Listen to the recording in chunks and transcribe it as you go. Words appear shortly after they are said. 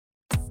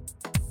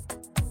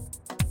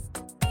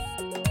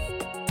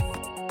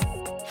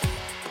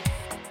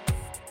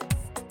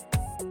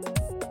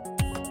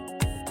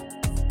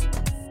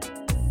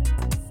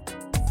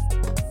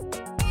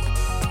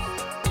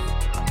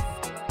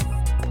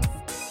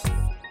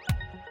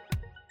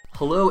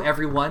Hello,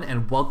 everyone,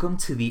 and welcome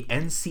to the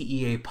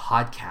NCEA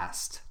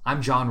podcast.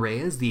 I'm John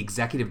Reyes, the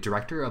Executive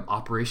Director of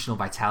Operational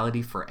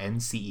Vitality for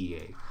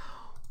NCEA.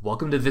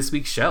 Welcome to this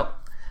week's show.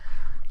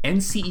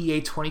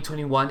 NCEA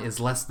 2021 is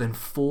less than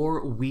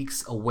 4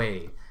 weeks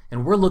away,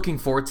 and we're looking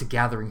forward to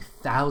gathering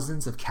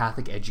thousands of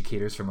Catholic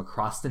educators from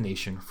across the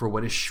nation for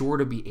what is sure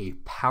to be a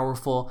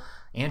powerful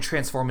and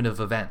transformative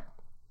event.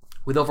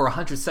 With over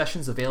 100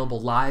 sessions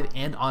available live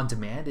and on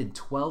demand in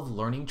 12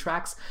 learning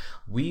tracks,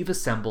 we've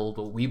assembled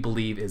what we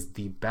believe is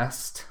the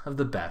best of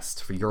the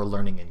best for your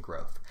learning and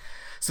growth.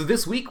 So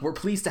this week, we're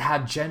pleased to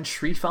have Jen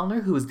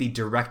Schriefellner, who is the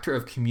Director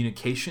of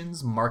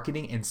Communications,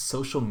 Marketing, and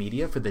Social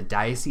Media for the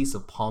Diocese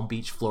of Palm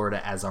Beach,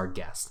 Florida, as our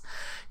guest.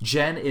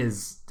 Jen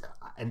is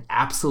an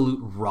absolute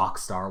rock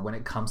star when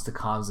it comes to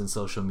comms and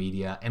social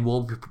media, and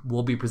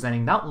we'll be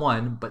presenting not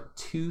one but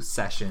 2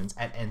 sessions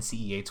at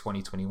NCEA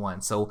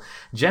 2021. So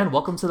Jen,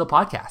 welcome to the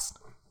podcast.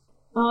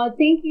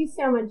 Thank you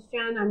so much,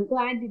 John. I'm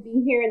glad to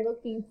be here and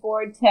looking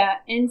forward to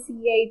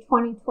NCEA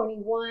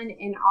 2021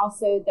 and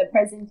also the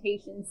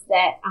presentations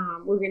that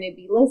we're going to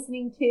be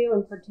listening to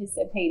and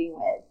participating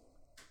with.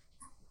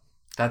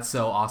 That's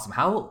so awesome.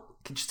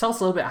 Could you tell us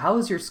a little bit, how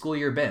has your school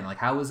year been? Like,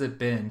 how has it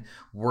been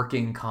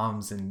working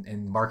comms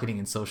and marketing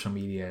and social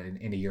media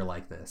in a year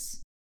like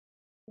this?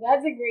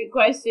 That's a great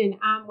question.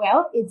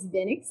 Well, it's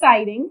been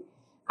exciting.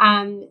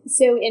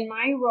 So in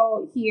my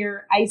role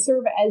here, I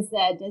serve as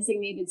the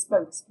designated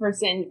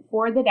spokesperson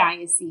for the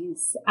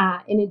diocese,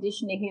 in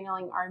addition to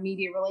handling our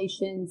media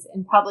relations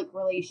and public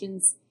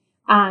relations.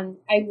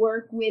 I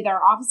work with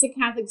our Office of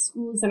Catholic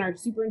Schools and our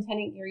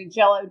Superintendent, Gary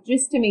Jello,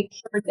 just to make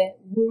sure that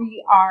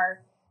we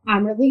are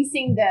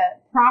releasing the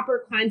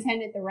proper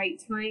content at the right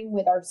time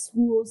with our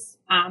schools,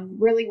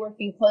 really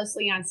working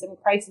closely on some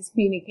crisis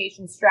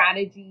communication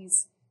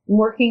strategies,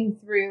 working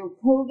through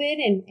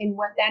COVID and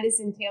what that has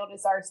entailed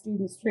as our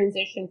students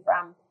transition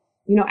from,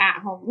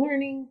 at-home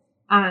learning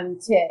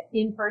to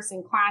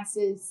in-person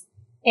classes.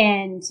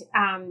 And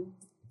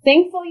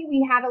thankfully,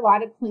 we had a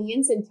lot of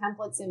plans and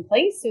templates in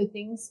place, so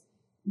things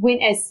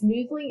went as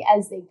smoothly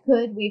as they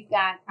could. We've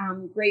got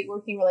great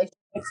working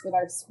relationships with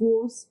our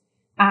schools.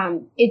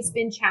 It's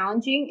been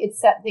challenging. It's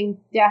something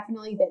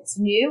definitely that's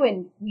new,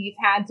 and we've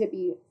had to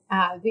be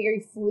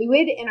very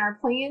fluid in our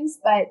plans,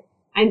 but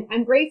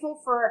I'm grateful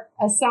for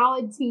a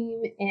solid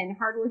team and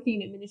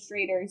hardworking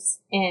administrators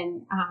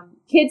and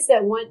kids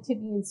that want to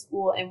be in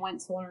school and want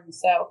to learn.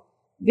 So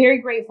very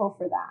grateful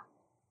for that.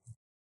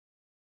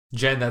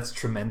 Jen, that's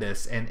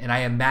tremendous. And I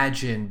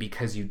imagine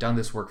because you've done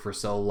this work for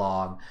so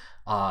long,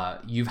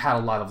 you've had a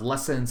lot of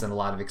lessons and a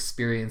lot of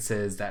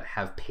experiences that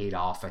have paid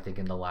off, I think,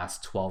 in the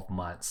last 12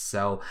 months.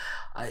 So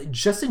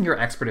just in your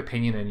expert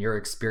opinion and your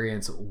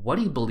experience, what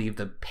do you believe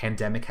the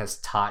pandemic has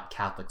taught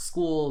Catholic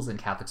schools and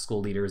Catholic school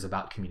leaders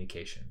about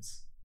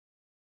communications?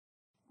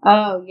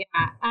 Oh,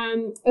 yeah.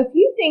 A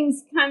few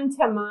things come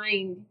to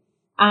mind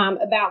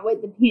about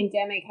what the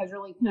pandemic has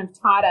really kind of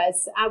taught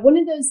us. One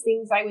of those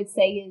things I would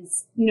say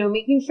is,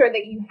 making sure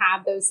that you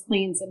have those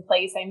plans in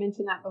place. I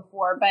mentioned that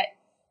before, but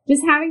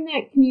just having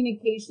that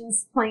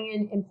communications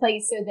plan in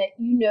place so that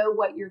you know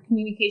what your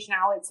communication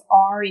outlets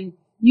are and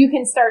you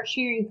can start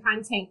sharing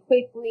content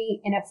quickly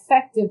and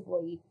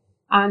effectively.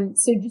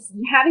 So just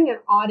having an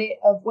audit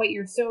of what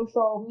your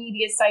social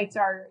media sites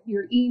are,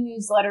 your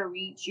e-newsletter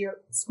reach, your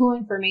school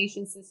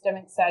information system,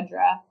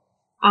 etc.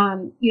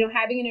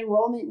 Having an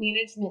enrollment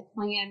management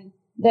plan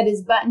that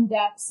is buttoned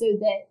up so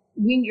that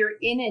when you're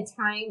in a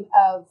time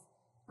of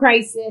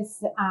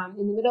crisis,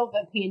 in the middle of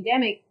a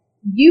pandemic,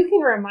 you can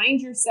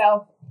remind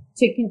yourself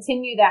to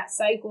continue that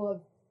cycle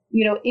of,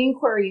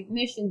 inquiry,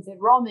 admissions,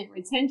 enrollment,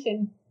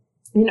 retention,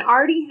 and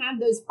already have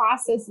those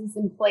processes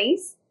in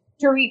place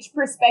to reach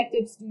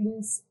prospective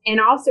students and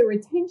also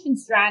retention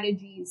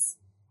strategies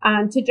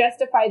to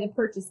justify the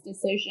purchase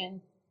decision.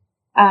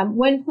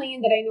 One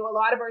plan that I know a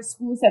lot of our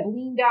schools have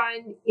leaned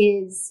on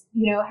is,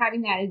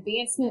 having that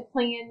advancement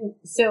plan.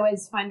 So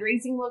as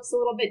fundraising looks a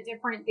little bit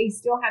different, they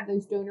still have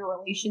those donor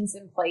relations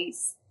in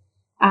place.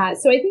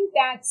 So I think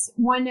that's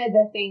one of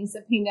the things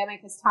the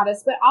pandemic has taught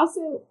us, but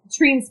also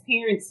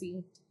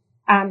transparency.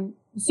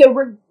 So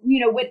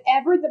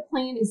whatever the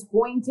plan is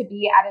going to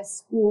be at a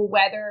school,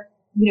 whether,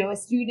 a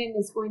student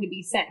is going to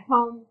be sent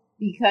home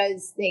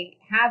because they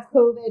have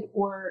COVID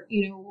or,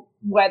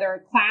 whether a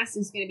class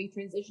is going to be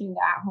transitioning to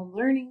at-home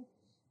learning.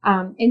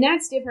 And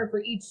that's different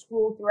for each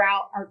school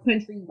throughout our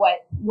country,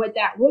 what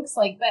that looks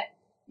like. But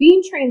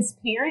being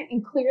transparent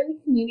and clearly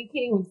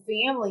communicating with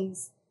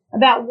families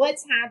about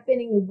what's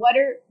happening and what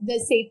are the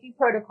safety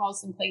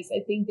protocols in place, I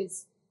think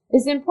is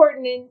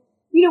important. And,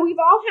 we've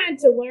all had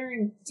to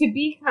learn to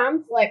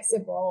become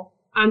flexible,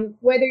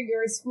 whether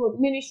you're a school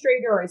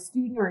administrator or a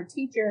student or a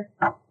teacher,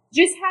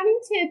 just having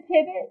to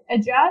pivot,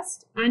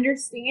 adjust,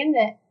 understand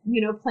that,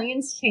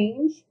 plans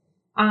change,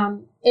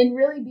 and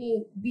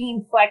really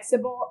being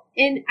flexible.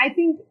 And I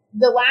think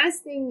the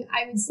last thing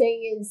I would say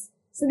is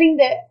something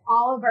that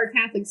all of our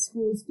Catholic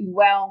schools do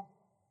well,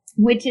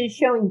 which is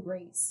showing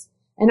grace.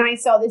 And I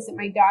saw this at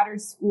my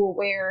daughter's school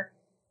where,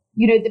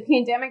 the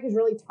pandemic has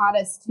really taught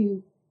us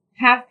to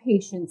have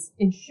patience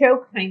and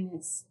show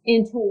kindness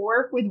and to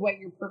work with what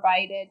you're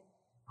provided,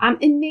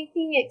 and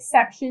making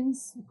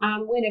exceptions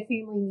when a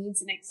family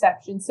needs an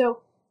exception.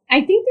 So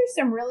I think there's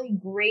some really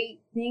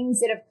great things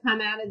that have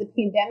come out of the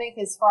pandemic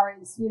as far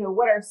as,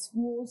 what our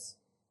schools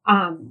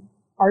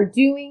are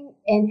doing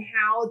and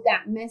how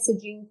that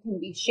messaging can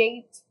be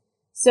shaped.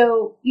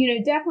 So,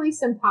 definitely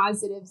some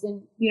positives.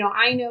 And,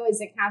 I know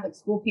as a Catholic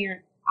school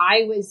parent,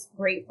 I was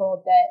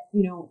grateful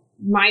that,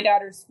 my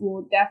daughter's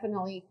school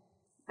definitely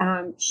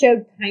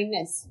showed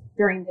kindness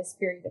during this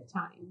period of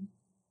time.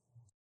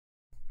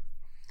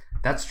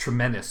 That's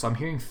tremendous. So I'm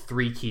hearing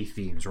three key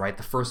themes, right?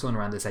 The first one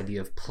around this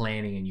idea of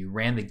planning, and you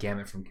ran the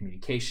gamut from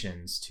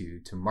communications to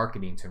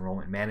marketing to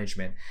enrollment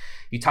management.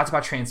 You talked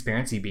about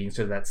transparency being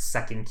sort of that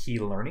second key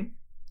to learning,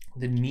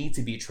 the need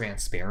to be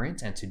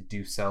transparent and to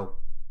do so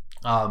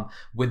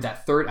with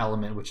that third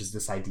element, which is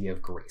this idea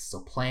of grace. So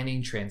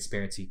planning,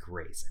 transparency,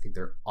 grace. I think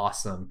they're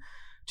awesome,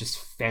 just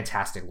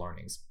fantastic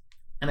learnings.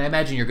 And I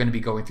imagine you're going to be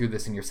going through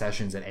this in your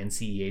sessions at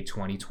NCEA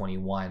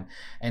 2021.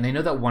 And I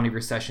know that one of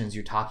your sessions,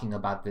 you're talking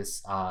about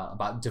this,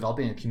 about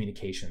developing a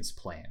communications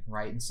plan,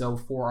 right? And so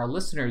for our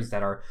listeners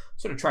that are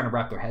sort of trying to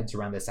wrap their heads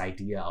around this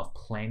idea of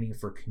planning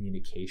for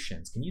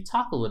communications, can you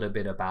talk a little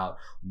bit about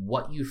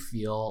what you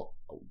feel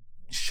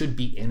should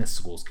be in a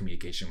school's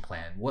communication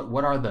plan?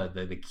 What are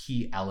the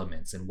key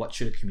elements, and what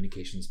should a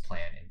communications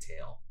plan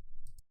entail?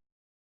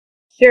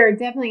 Sure,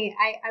 definitely.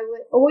 I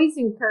would always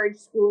encourage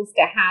schools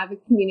to have a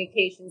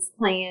communications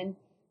plan.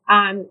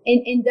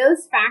 And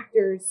those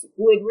factors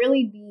would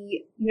really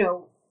be,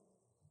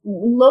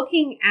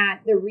 looking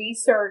at the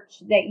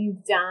research that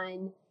you've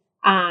done,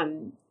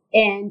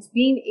 and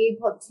being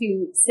able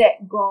to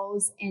set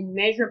goals and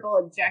measurable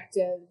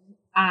objectives,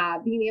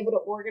 being able to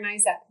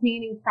organize that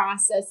planning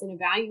process and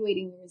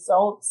evaluating the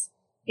results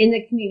in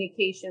the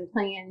communication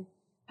plan.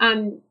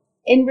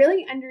 And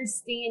really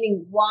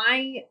understanding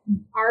why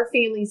our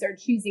families are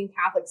choosing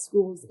Catholic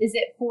schools. Is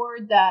it for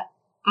the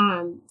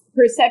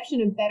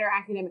perception of better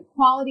academic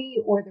quality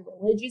or the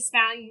religious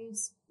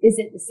values? Is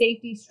it the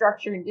safety,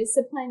 structure, and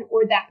discipline,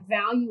 or that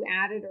value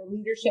added or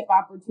leadership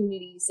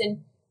opportunities?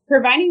 And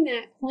providing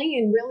that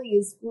plan really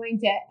is going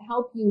to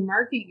help you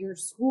market your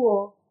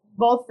school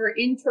both for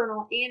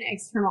internal and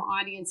external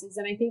audiences.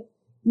 And I think,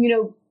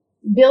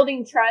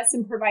 building trust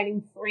and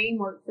providing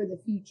framework for the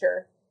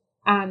future.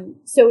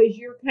 So as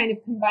you're kind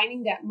of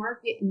combining that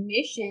market and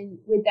mission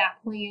with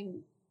that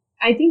plan,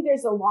 I think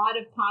there's a lot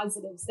of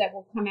positives that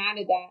will come out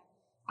of that.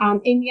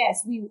 And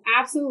yes, we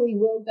absolutely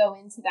will go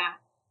into that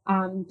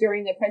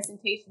during the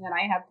presentation that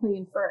I have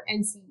planned for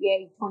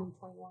NCEA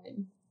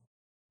 2021.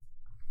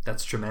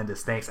 That's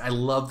tremendous. Thanks. I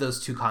love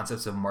those two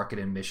concepts of market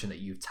and mission that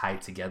you've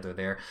tied together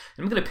there.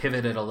 And I'm going to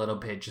pivot it a little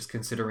bit, just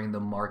considering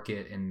the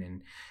market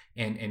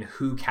and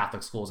who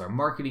Catholic schools are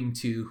marketing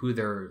to, who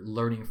they're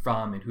learning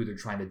from, and who they're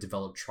trying to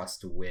develop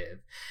trust with.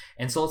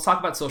 And so let's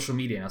talk about social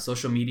media. Now,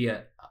 social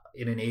media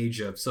in an age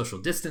of social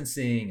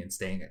distancing and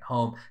staying at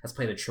home has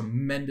played a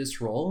tremendous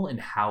role in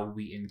how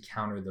we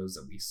encounter those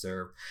that we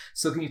serve.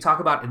 So can you talk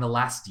about, in the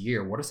last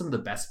year, what are some of the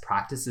best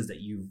practices that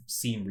you've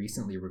seen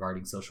recently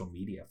regarding social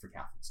media for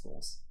Catholic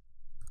schools?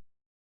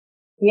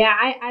 Yeah,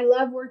 I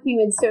love working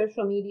with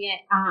social media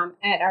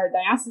at our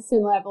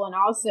diocesan level and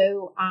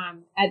also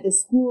at the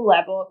school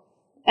level.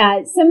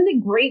 Some of the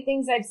great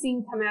things I've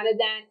seen come out of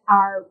that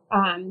are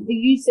the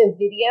use of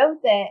video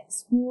that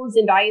schools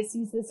and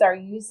dioceses are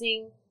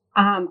using.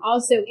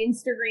 Also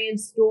Instagram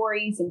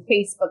stories and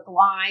Facebook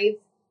Live.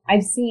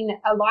 I've seen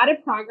a lot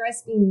of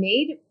progress being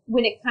made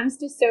when it comes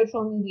to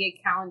social media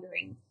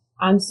calendaring.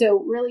 So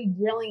really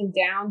drilling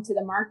down to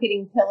the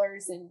marketing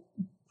pillars and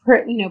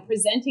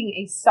presenting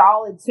a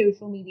solid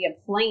social media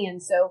plan.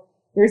 So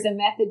there's a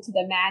method to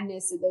the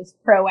madness of those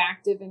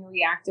proactive and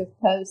reactive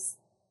posts.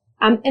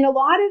 And a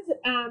lot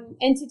of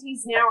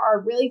entities now are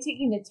really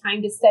taking the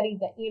time to study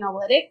the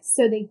analytics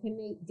so they can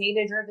make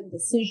data-driven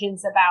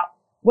decisions about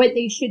what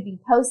they should be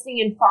posting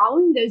and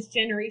following those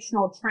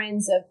generational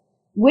trends of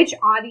which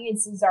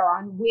audiences are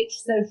on which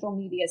social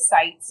media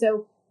sites.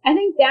 So I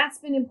think that's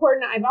been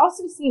important. I've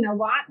also seen a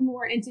lot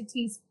more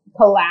entities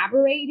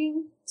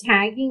collaborating,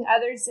 tagging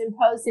others in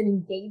posts, and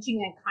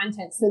engaging in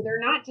content. So they're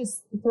not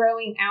just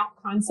throwing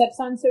out concepts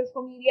on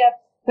social media,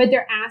 but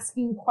they're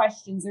asking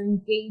questions, they're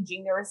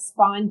engaging, they're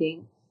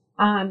responding,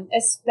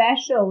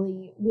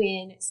 especially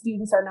when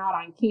students are not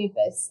on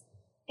campus.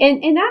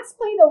 And that's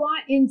played a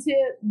lot into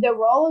the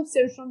role of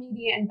social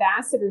media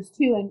ambassadors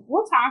too. And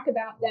we'll talk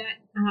about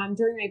that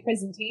during my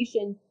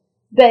presentation.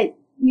 But,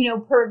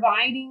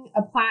 providing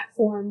a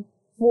platform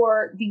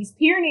for these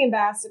parent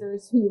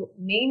ambassadors who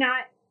may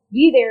not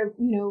be there,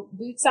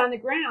 boots on the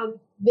ground,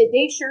 but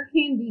they sure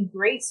can be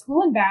great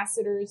school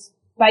ambassadors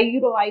by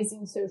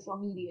utilizing social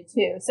media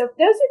too. So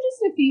those are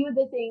just a few of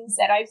the things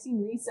that I've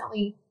seen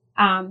recently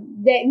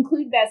that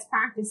include best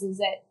practices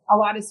that a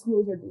lot of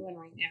schools are doing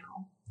right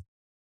now.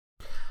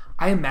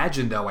 I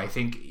imagine, though, I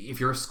think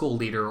if you're a school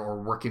leader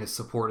or working to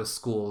support a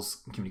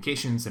school's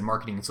communications and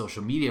marketing and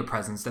social media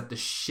presence, that the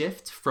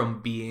shift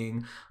from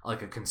being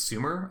like a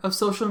consumer of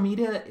social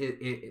media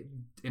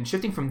and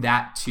shifting from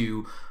that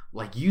to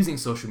like using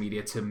social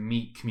media to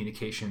meet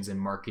communications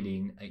and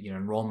marketing,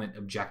 enrollment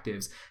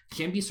objectives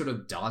can be sort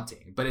of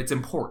daunting, but it's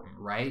important,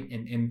 right?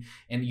 And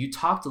you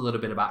talked a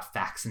little bit about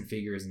facts and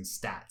figures and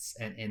stats,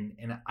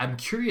 and I'm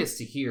curious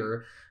to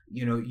hear,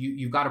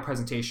 you've got a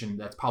presentation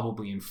that's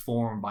probably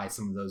informed by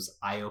some of those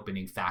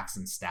eye-opening facts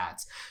and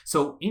stats.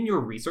 So in your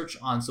research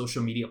on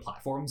social media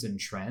platforms and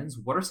trends,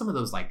 what are some of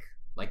those like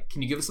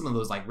can you give us some of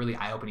those like really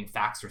eye-opening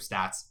facts or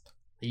stats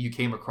that you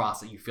came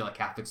across that you feel like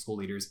Catholic school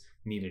leaders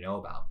need to know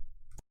about?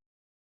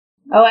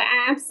 Oh,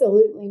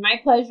 absolutely. My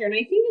pleasure. And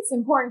I think it's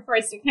important for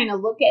us to kind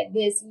of look at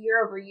this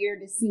year over year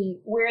to see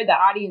where the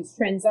audience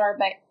trends are.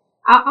 But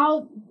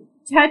I'll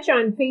touch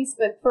on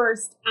Facebook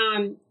first.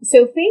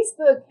 So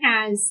Facebook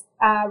has,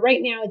 right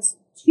now, it's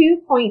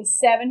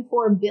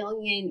 2.74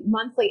 billion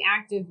monthly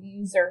active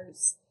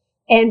users.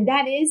 And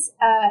that is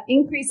an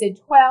increase of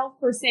 12%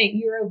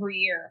 year over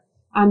year.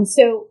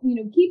 So,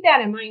 keep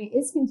that in mind. It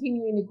is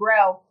continuing to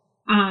grow.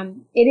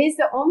 It is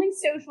the only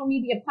social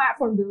media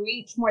platform to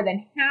reach more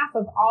than half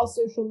of all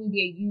social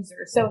media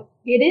users. So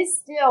it is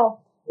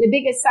still the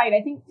biggest site.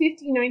 I think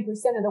 59%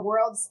 of the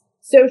world's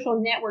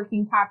social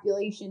networking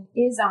population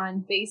is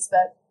on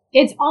Facebook.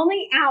 It's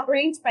only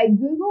outranked by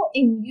Google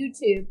and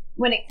YouTube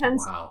when it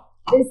comes to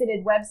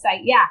visited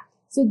website. Yeah.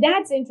 So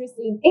that's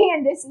interesting.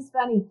 And this is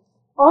funny.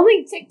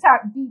 Only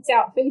TikTok beats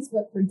out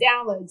Facebook for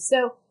downloads.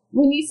 So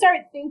when you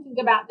start thinking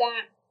about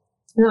that,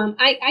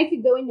 I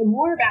could go into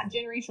more about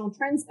generational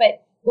trends,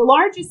 but the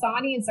largest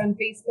audience on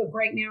Facebook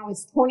right now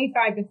is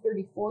 25 to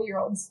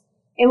 34-year-olds.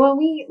 And when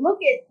we look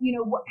at,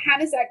 how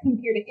does that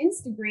compare to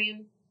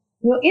Instagram?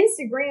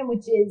 Instagram,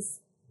 which is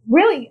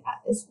really,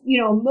 a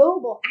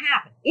mobile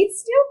app, it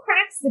still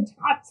cracks the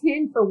top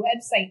 10 for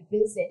website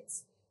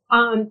visits.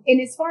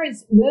 And as far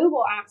as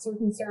mobile apps are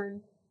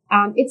concerned,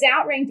 it's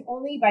outranked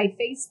only by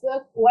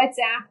Facebook,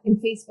 WhatsApp, and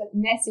Facebook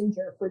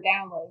Messenger for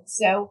downloads.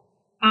 So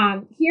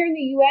here in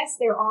the U.S.,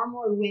 there are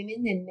more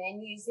women than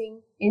men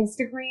using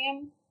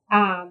Instagram.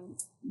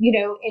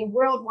 And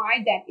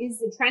worldwide, that is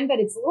the trend, but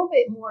it's a little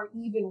bit more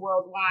even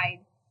worldwide.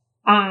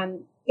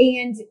 And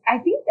I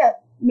think the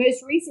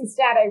most recent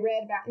stat I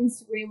read about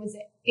Instagram was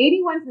that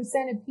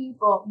 81% of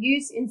people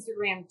use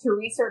Instagram to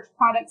research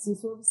products and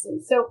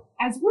services. So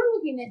as we're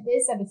looking at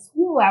this at a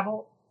school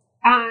level,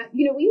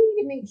 we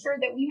need to make sure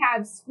that we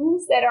have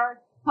schools that are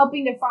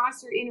helping to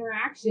foster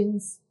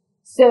interactions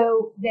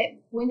so that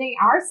when they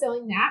are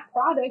selling that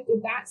product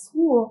of that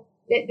school,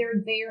 that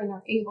they're there and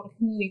they're able to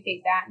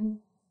communicate that. And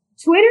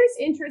Twitter's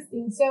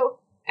interesting. So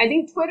I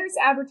think Twitter's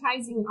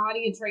advertising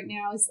audience right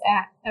now is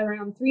at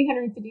around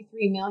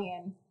 353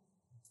 million.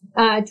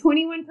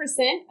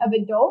 21% of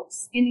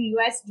adults in the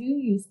U.S. do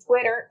use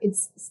Twitter.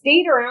 It's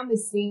stayed around the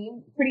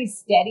same, pretty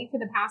steady for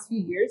the past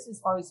few years as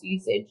far as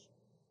usage.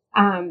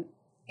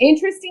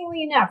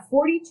 Interestingly enough,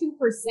 42%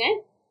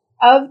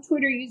 of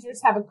Twitter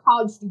users have a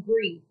college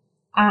degree.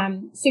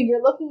 So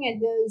you're looking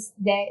at those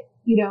that,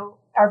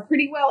 are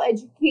pretty well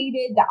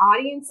educated. The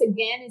audience,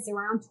 again, is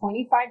around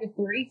 25 to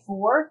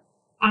 34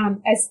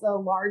 as the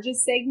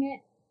largest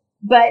segment.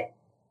 But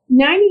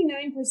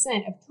 99%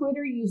 of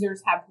Twitter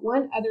users have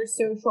one other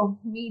social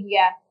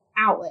media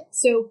outlet.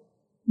 So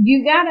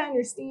you got to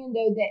understand,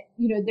 though,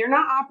 that, they're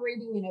not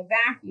operating in a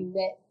vacuum,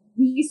 that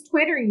these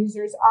Twitter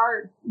users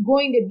are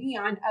going to be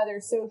on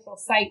other social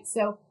sites.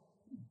 So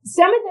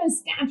some of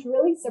those stats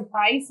really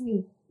surprised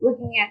me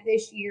looking at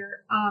this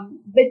year.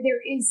 But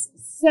there is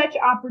such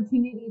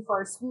opportunity for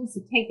our schools to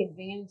take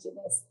advantage of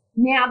this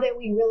now that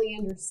we really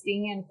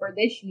understand for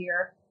this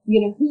year,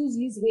 who's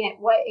using it,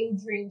 what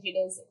age range it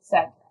is,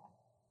 etc.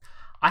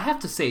 I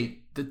have to say,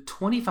 the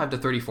 25 to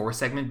 34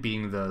 segment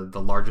being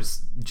the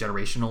largest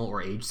generational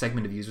or age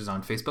segment of users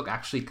on Facebook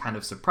actually kind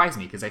of surprised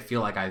me, because I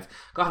feel like I've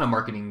gone to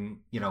marketing,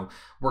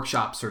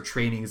 workshops or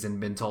trainings and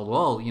been told,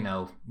 well,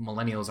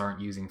 millennials aren't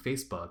using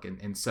Facebook.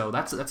 And so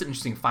that's an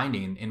interesting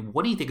finding. And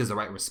what do you think is the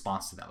right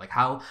response to that? Like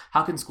how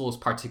can schools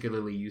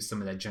particularly use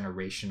some of that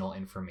generational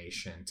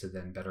information to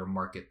then better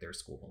market their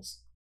schools?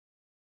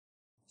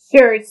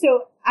 Sure.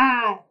 So,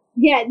 that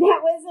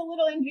was a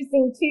little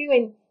interesting too.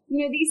 And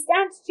these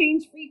stats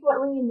change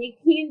frequently and they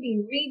can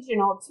be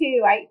regional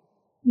too.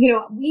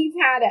 We've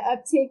had an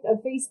uptick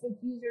of Facebook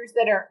users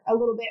that are a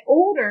little bit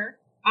older,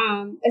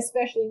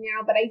 especially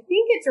now, but I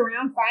think it's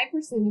around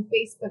 5% of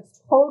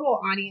Facebook's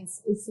total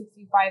audience is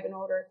 65 and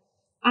older.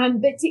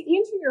 But to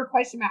answer your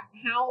question about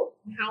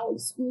how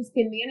schools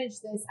can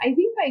manage this, I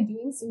think by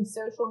doing some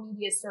social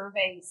media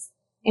surveys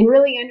and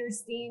really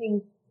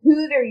understanding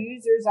who their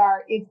users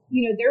are, if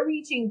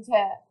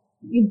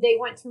they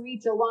want to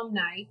reach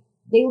alumni,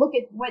 they look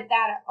at what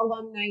that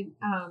alumni,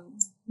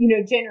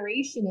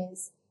 generation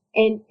is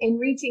and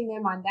reaching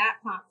them on that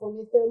platform.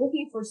 If they're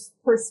looking for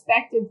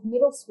prospective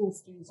middle school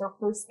students or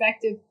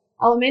prospective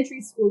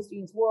elementary school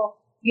students, well,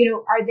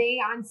 are they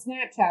on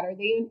Snapchat? Are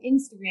they on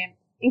Instagram?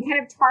 and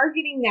kind of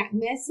targeting that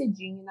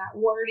messaging and that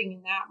wording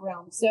in that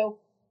realm. So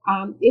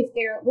if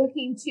they're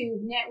looking to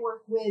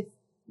network with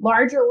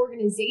larger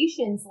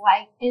organizations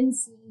like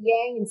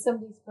NCEA and some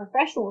of these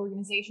professional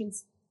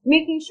organizations,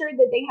 making sure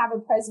that they have a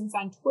presence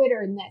on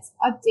Twitter and that's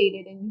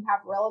updated and you have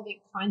relevant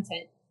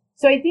content.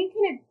 So I think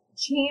kind of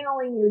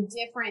channeling your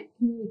different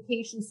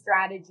communication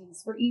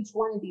strategies for each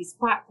one of these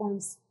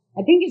platforms,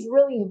 I think is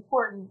really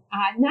important,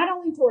 not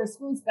only to our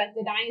schools, but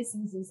the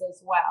dioceses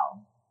as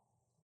well.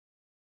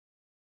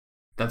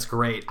 That's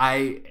great.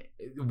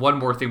 One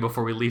more thing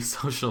before we leave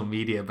social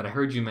media, but I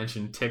heard you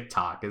mention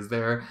TikTok.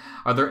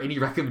 Are there any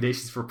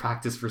recommendations for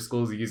practice for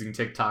schools using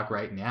TikTok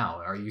right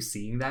now? Are you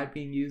seeing that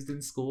being used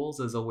in schools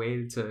as a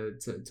way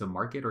to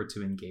market or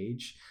to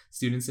engage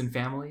students and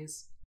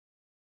families?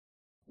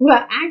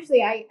 Well,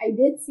 actually, I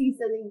did see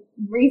something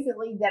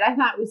recently that I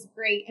thought was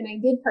great, and I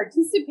did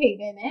participate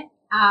in it,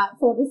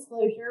 full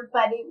disclosure,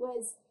 but it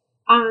was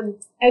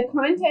a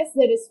contest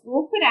that a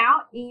school put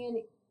out,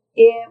 and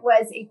it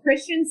was a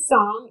Christian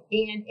song,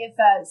 and if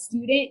a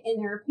student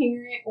and their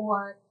parent,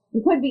 or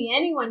it could be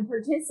anyone,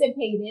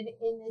 participated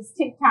in this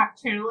TikTok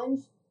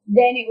challenge,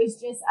 then it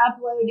was just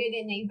uploaded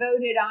and they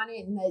voted on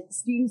it, and the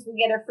students would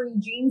get a free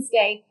Jeans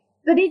Day.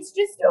 But it's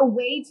just a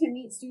way to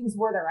meet students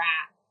where they're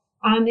at.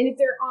 And if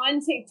they're on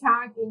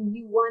TikTok and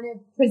you want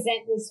to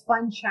present this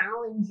fun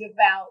challenge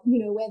about,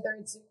 whether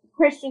it's a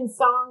Christian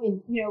song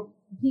and,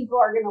 people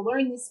are going to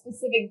learn this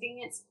specific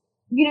dance,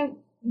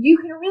 you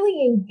can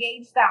really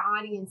engage that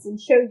audience and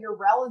show your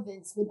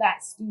relevance with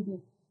that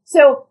student.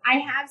 So I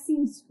have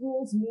seen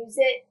schools use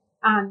it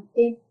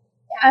in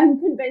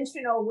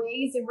unconventional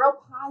ways, in real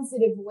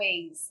positive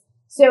ways.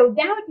 So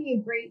that would be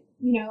a great,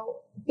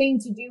 thing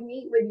to do.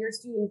 Meet with your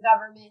student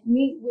government,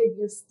 meet with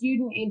your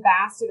student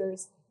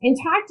ambassadors, and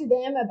talk to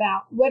them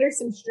about what are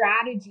some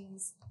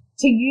strategies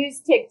to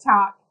use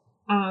TikTok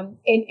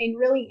and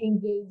really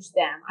engage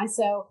them.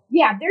 So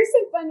yeah, there's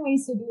some fun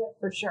ways to do it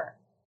for sure.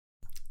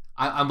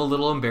 I'm a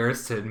little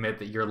embarrassed to admit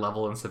that your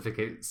level of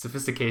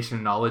sophistication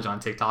and knowledge on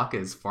TikTok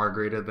is far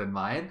greater than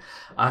mine.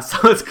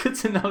 So it's good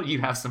to know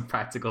you have some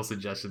practical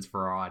suggestions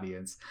for our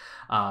audience,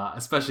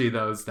 especially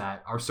those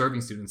that are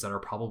serving students that are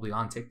probably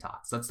on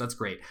TikTok. So that's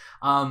great.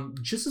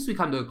 Just as we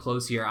come to a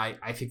close here,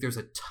 I think there's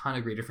a ton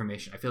of great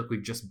information. I feel like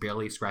we've just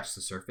barely scratched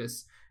the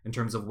surface in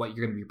terms of what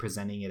you're going to be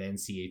presenting at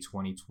NCEA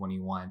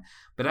 2021.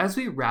 But as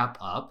we wrap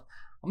up,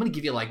 I'm going to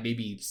give you like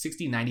maybe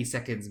 60, 90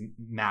 seconds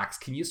max.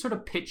 Can you sort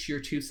of pitch your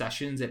 2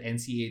 sessions at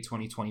NCEA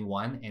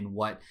 2021 and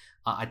what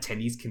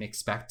attendees can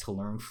expect to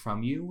learn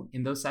from you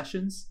in those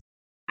sessions?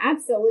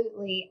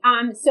 Absolutely.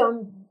 So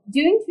I'm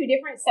doing 2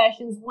 different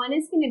sessions. One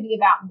is going to be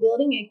about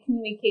building a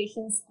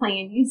communications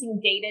plan using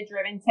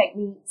data-driven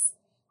techniques.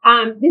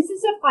 This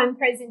is a fun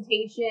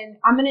presentation.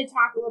 I'm going to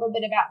talk a little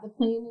bit about the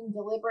Plan and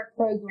Deliberate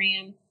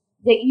program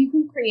that you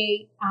can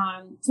create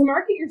to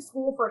market your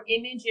school for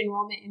image,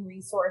 enrollment, and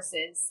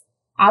resources.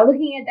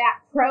 Looking at that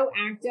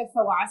proactive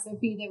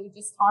philosophy that we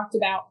just talked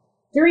about.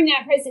 During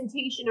that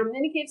presentation, I'm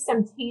going to give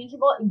some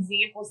tangible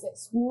examples that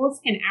schools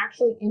can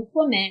actually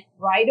implement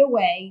right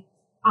away,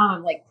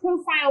 like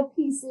profile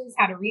pieces,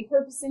 how to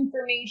repurpose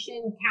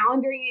information,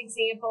 calendaring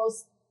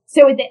examples.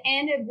 So at the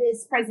end of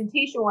this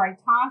presentation where I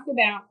talk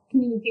about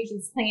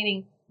communications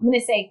planning, I'm going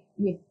to say,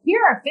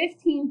 here are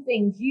 15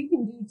 things you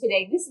can do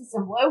today. This is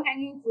some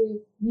low-hanging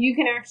fruit you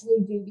can actually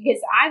do,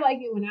 because I like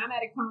it when I'm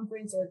at a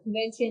conference or a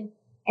convention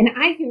and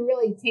I can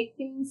really take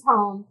things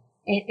home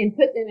and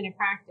put them into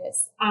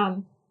practice.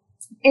 And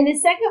the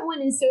second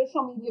one is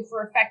social media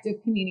for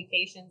effective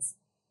communications.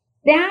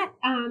 That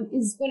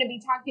is going to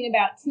be talking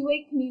about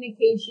 2-way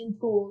communication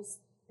tools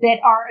that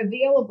are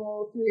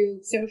available through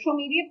social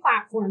media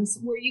platforms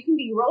where you can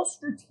be real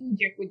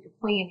strategic with your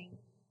planning.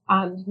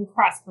 You can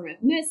cross-promote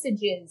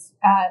messages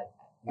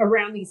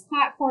around these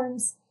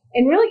platforms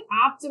and really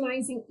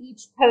optimizing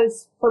each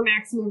post for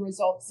maximum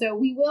results. So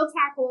we will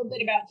talk a little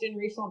bit about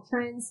generational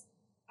trends,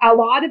 a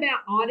lot about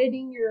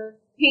auditing your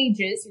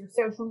pages, your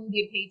social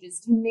media pages,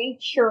 to make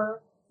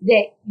sure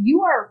that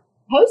you are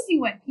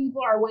posting what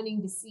people are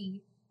wanting to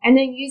see, and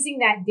then using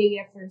that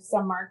data for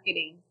some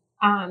marketing.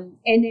 And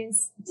then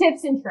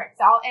tips and tricks.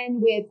 I'll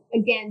end with,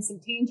 again,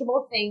 some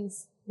tangible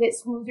things that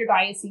schools or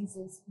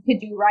dioceses could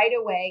do right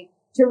away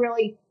to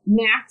really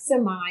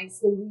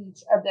maximize the reach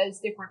of those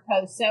different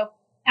posts. So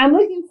I'm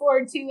looking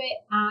forward to it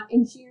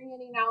and sharing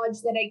any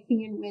knowledge that I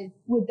can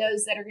with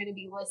those that are going to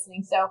be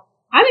listening. So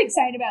I'm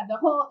excited about the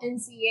whole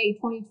NCEA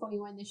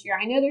 2021 this year.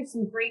 I know there's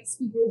some great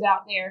speakers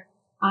out there.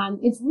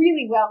 It's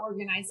really well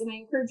organized, and I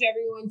encourage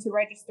everyone to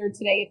register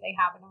today if they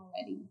haven't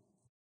already.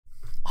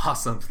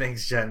 Awesome.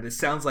 Thanks, Jen. It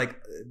sounds like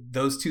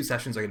those 2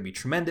 sessions are going to be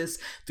tremendous.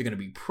 They're going to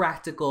be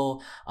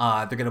practical.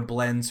 They're going to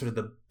blend sort of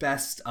the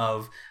best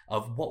of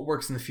what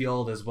works in the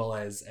field as well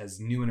as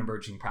new and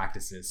emerging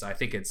practices. So I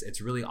think it's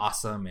really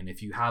awesome. And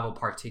if you have a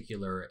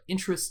particular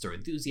interest or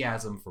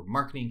enthusiasm for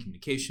marketing,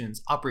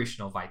 communications,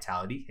 operational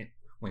vitality,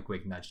 wink,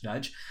 wink, nudge,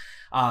 nudge,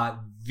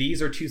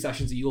 these are 2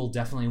 sessions that you will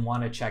definitely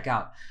want to check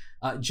out.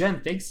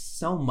 Jen, thanks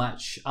so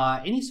much.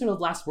 Any sort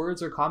of last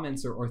words or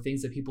comments or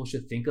things that people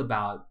should think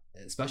about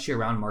especially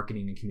around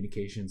marketing and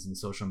communications and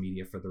social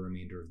media for the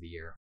remainder of the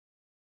year?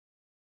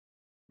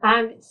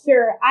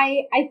 Sure.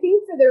 I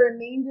think for the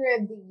remainder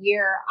of the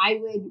year, I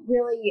would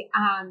really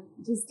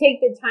just take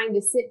the time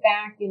to sit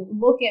back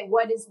and look at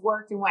what has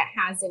worked and what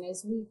hasn't.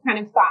 As we kind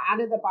of thought out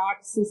of the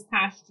box this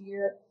past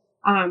year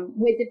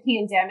with the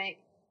pandemic,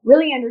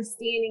 really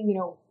understanding,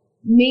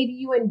 maybe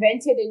you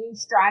invented a new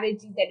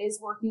strategy that is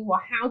working.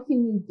 Well, how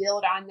can you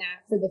build on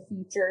that for the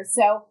future?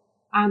 So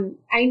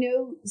I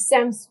know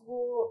some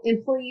school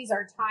employees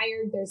are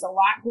tired. There's a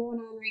lot going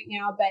on right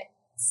now, but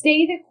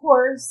stay the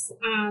course,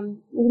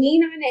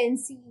 lean on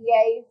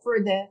NCEA for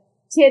the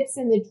tips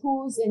and the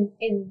tools and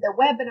the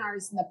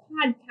webinars and the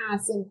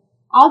podcasts and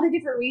all the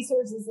different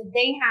resources that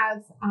they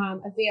have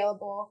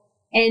available.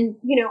 And,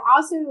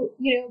 also,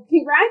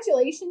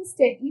 congratulations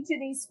to each of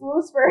these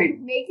schools for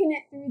making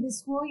it through the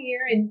school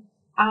year and,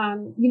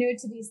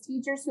 to these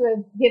teachers who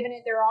have given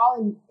it their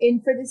all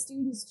and for the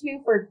students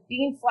too, for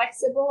being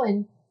flexible.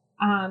 And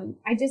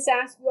I just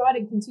ask you all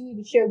to continue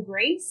to show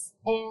grace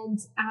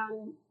and,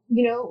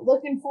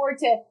 looking forward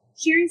to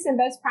sharing some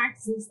best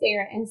practices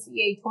there at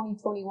NCEA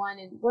 2021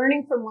 and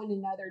learning from one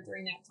another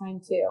during that time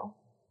too.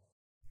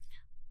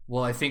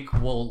 Well, I think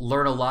we'll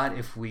learn a lot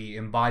if we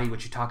embody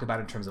what you talk about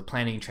in terms of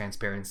planning,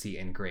 transparency,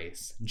 and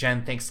grace.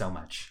 Jen, thanks so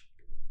much.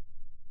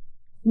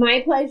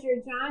 My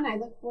pleasure, John. I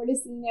look forward to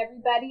seeing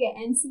everybody at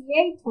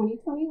NCEA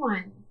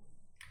 2021.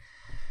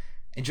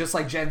 And just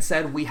like Jen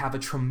said, we have a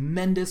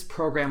tremendous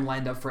program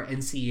lined up for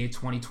NCEA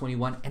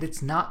 2021, and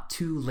it's not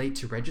too late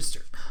to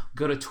register.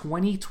 Go to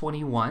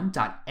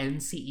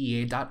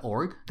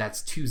 2021.ncea.org.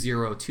 That's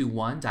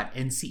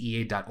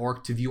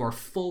 2021.ncea.org to view our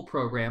full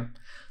program,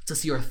 to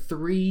see our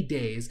 3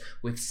 days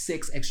with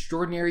 6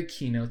 extraordinary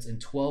keynotes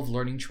and 12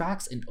 learning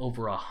tracks and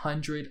over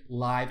 100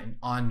 live and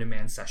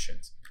on-demand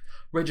sessions.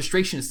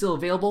 Registration is still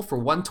available for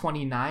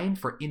 $129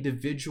 for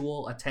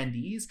individual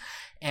attendees,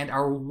 and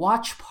our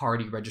watch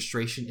party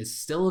registration is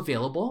still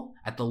available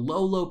at the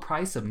low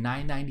price of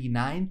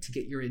 $9.99 to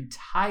get your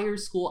entire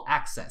school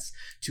access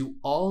to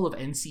all of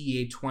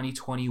NCEA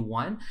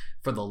 2021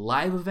 for the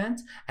live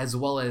event, as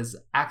well as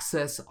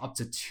access up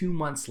to 2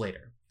 months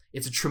later.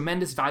 It's a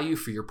tremendous value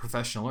for your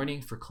professional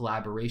learning, for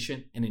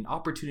collaboration, and an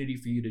opportunity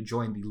for you to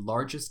join the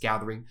largest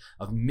gathering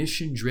of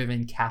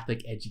mission-driven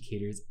Catholic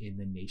educators in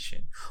the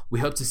nation. We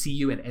hope to see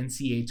you at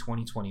NCEA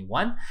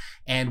 2021,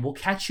 and we'll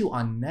catch you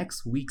on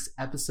next week's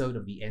episode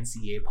of the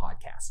NCEA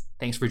podcast.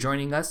 Thanks for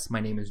joining us.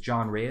 My name is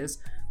John Reyes.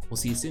 We'll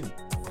see you soon.